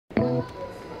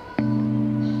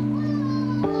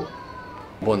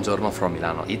Buongiorno from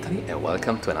Milano, Italy, and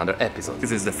welcome to another episode.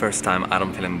 This is the first time I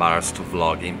don't feel embarrassed to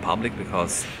vlog in public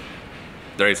because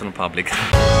there is no public.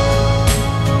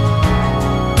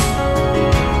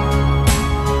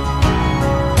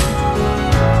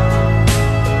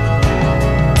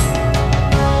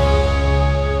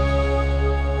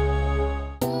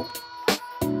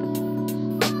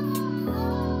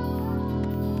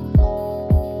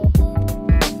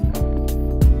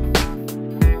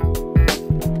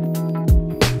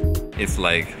 It's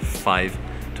like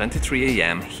 5:23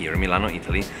 a.m. here in Milano,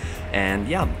 Italy, and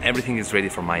yeah, everything is ready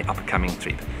for my upcoming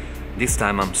trip. This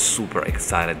time I'm super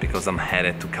excited because I'm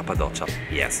headed to Cappadocia.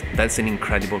 Yes, that's an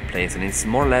incredible place and it's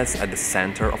more or less at the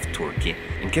center of Turkey.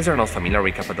 In case you're not familiar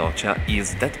with Cappadocia,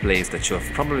 is that place that you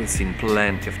have probably seen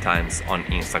plenty of times on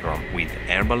Instagram with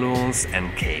air balloons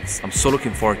and caves. I'm so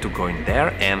looking forward to going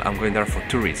there, and I'm going there for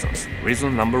two reasons.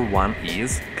 Reason number one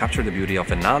is capture the beauty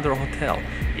of another hotel.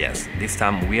 Yes, this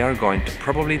time we are going to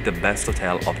probably the best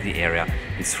hotel of the area.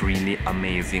 It's really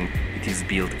amazing. It is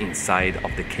built inside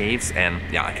of the caves, and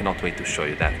yeah, I cannot wait to show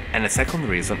you that. And the second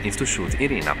reason is to shoot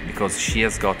Irina, because she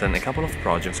has gotten a couple of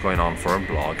projects going on for her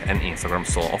blog and Instagram,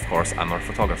 so of course I'm her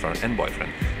photographer and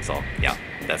boyfriend. So yeah,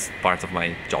 that's part of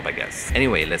my job, I guess.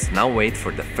 Anyway, let's now wait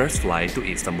for the first flight to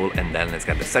Istanbul, and then let's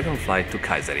get the second flight to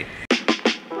Kayseri.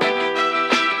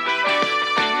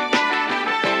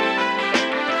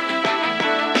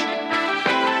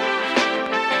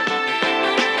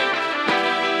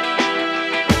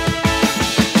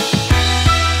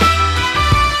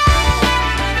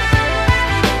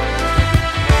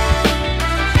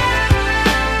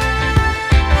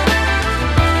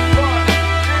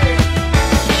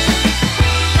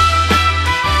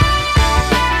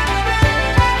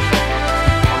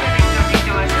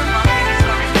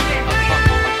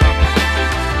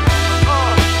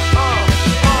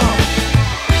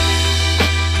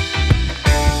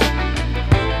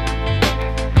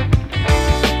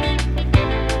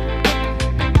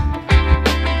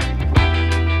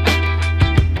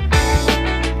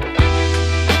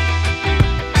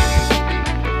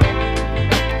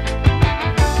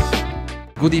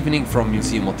 Good evening from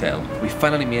Museum Hotel. We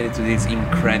finally made it to this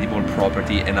incredible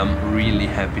property and I'm really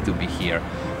happy to be here.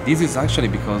 This is actually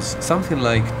because something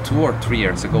like 2 or 3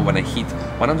 years ago, when I hit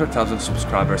 100,000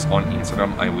 subscribers on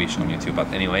Instagram, I wish on YouTube,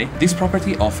 but anyway, this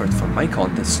property offered for my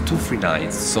contest 2 free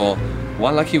nights, so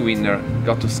one lucky winner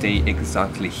got to stay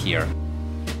exactly here.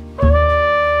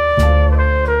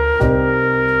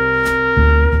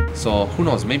 So who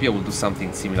knows, maybe I will do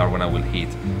something similar when I will hit,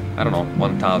 I don't know,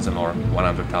 1,000 or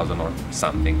 100,000 or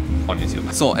something on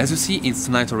YouTube. So as you see, it's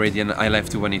night already and I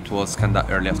left you when it was kinda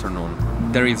early afternoon.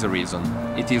 There is a reason.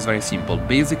 It is very simple.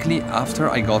 Basically, after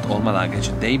I got all my luggage,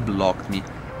 they blocked me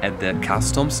at the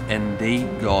customs and they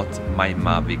got my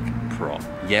Mavic Pro.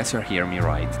 Yes, you're hearing me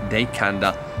right. They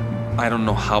kinda, I don't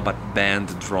know how, but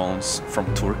banned drones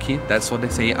from Turkey. That's what they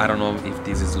say. I don't know if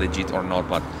this is legit or not,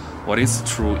 but what is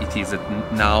true, it is that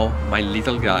now my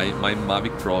little guy, my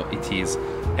Mavic Pro, it is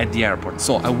at the airport.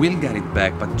 So I will get it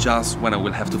back, but just when I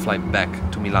will have to fly back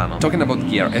to Milano. Talking about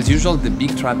gear, as usual, the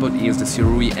big tripod is the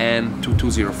Sirui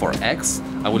N2204X.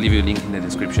 I will leave you a link in the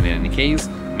description in any case.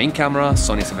 Main camera,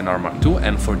 Sony 7R Mark II,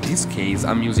 and for this case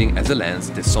I'm using as a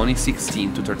lens the Sony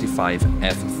 16-35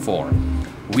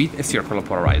 f4 with a circular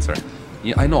polarizer.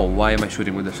 Yeah, I know, why am I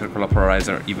shooting with a circular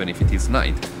polarizer even if it is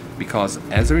night? Because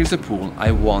as there is a pool,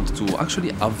 I want to actually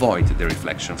avoid the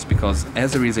reflections, because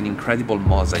as there is an incredible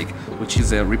mosaic, which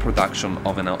is a reproduction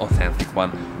of an authentic one,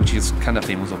 which is kind of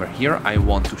famous over here, I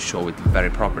want to show it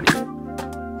very properly.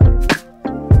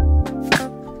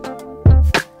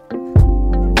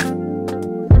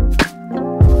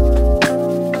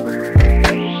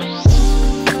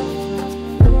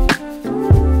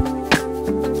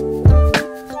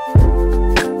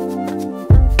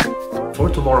 For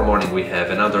tomorrow morning we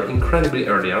have another incredibly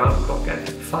early alarm clock at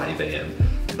 5 a.m.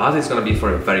 But it's gonna be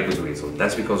for a very good reason.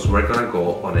 That's because we're gonna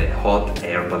go on a hot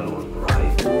air balloon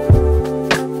ride.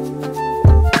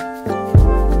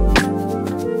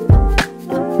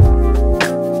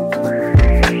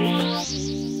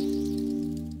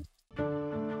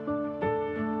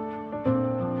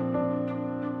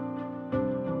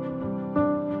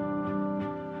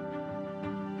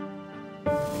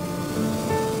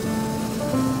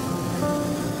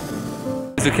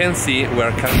 As you can see, we're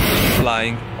currently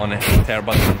flying on a hot air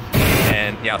balloon,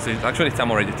 and yeah, so it's actually time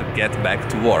already to get back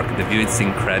to work. The view is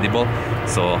incredible,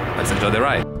 so let's enjoy the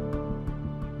ride.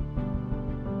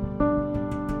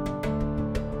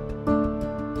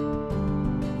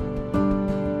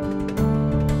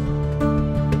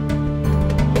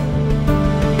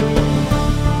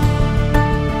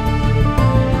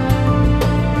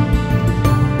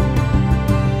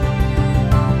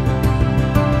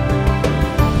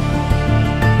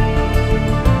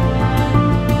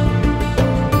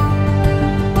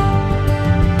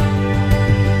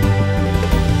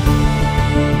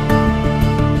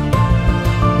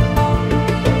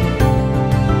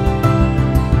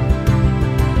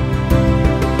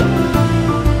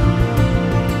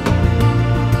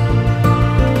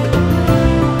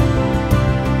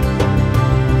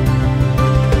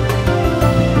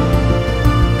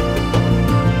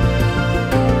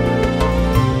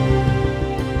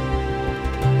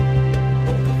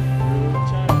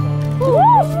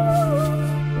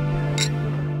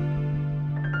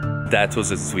 That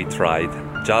was a sweet ride.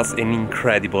 Just an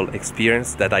incredible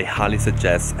experience that I highly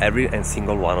suggest every and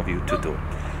single one of you to do.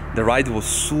 The ride was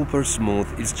super smooth.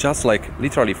 It's just like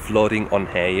literally floating on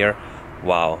air.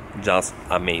 Wow, just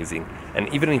amazing. And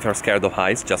even if you're scared of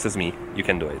heights, just as me, you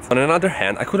can do it. On another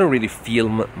hand, I couldn't really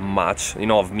film much,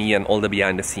 of me and all the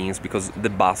behind the scenes because the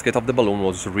basket of the balloon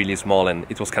was really small and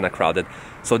it was kind of crowded.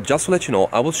 So just to let you know,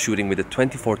 I was shooting with a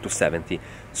 24-70.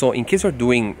 So in case you're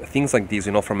doing things like this,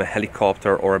 from a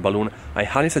helicopter or a balloon, I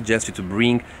highly suggest you to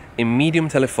bring a medium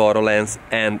telephoto lens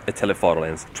and a telephoto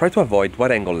lens. Try to avoid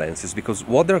wide angle lenses because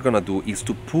what they're gonna do is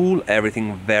to pull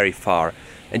everything very far.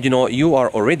 And you are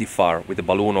already far with the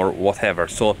balloon or whatever,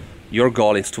 so your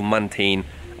goal is to maintain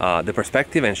the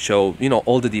perspective and show,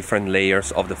 all the different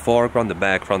layers of the foreground, the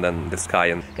background and the sky.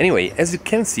 And anyway, as you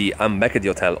can see, I'm back at the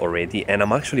hotel already and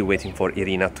I'm actually waiting for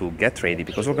Irina to get ready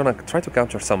because we're gonna try to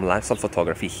capture some lifestyle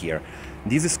photography here.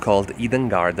 This is called Eden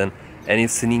Garden and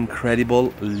it's an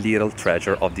incredible little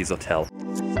treasure of this hotel.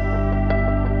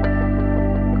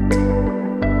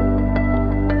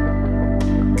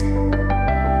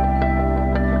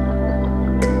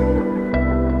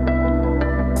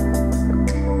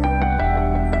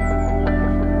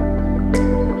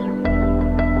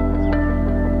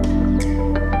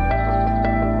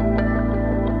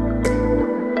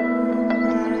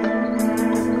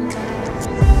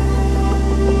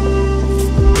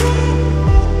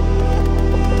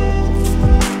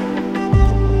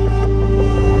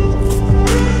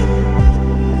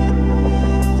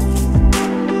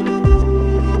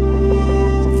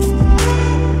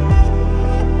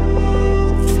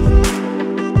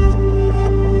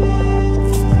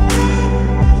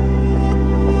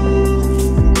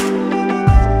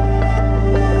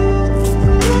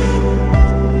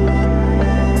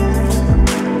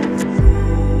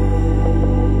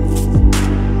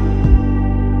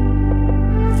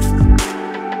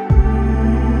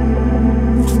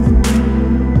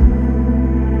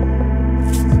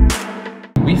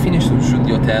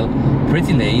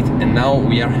 Pretty late and now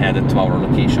we are headed to our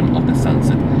location of the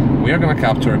sunset. We are gonna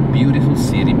capture a beautiful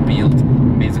city built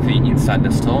basically inside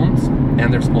the stones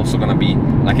and there's also gonna be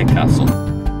like a castle.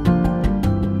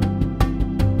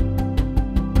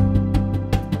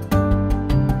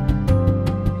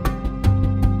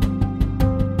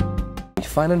 We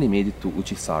finally made it to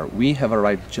Uchisar. We have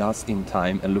arrived just in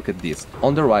time and look at this.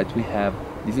 On the right we have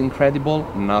this incredible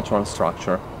natural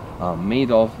structure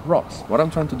made of rocks. What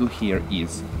I'm trying to do here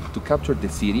is to capture the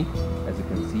city, as you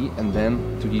can see, and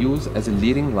then to use as a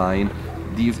leading line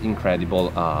this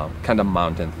incredible kind of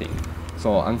mountain thing.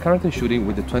 So I'm currently shooting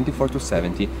with the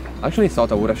 24-70. Actually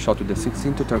thought I would have shot with the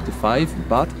 16-35,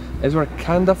 but as we're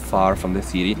kind of far from the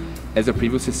city, as I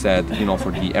previously said,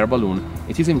 for the air balloon,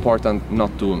 it is important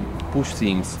not to push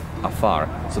things afar.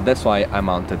 So that's why I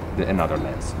mounted another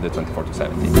lens, the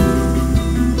 24-70.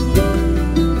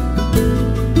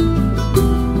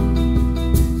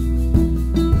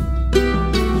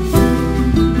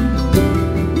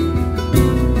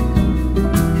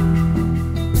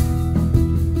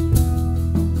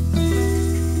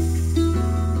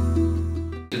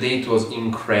 Today it was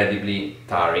incredibly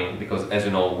tiring because, as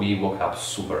you know, we woke up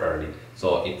super early.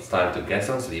 So it's time to get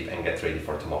some sleep and get ready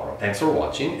for tomorrow. Thanks for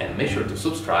watching and make sure to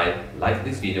subscribe, like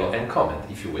this video and comment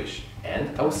if you wish.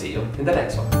 And I will see you in the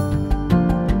next one.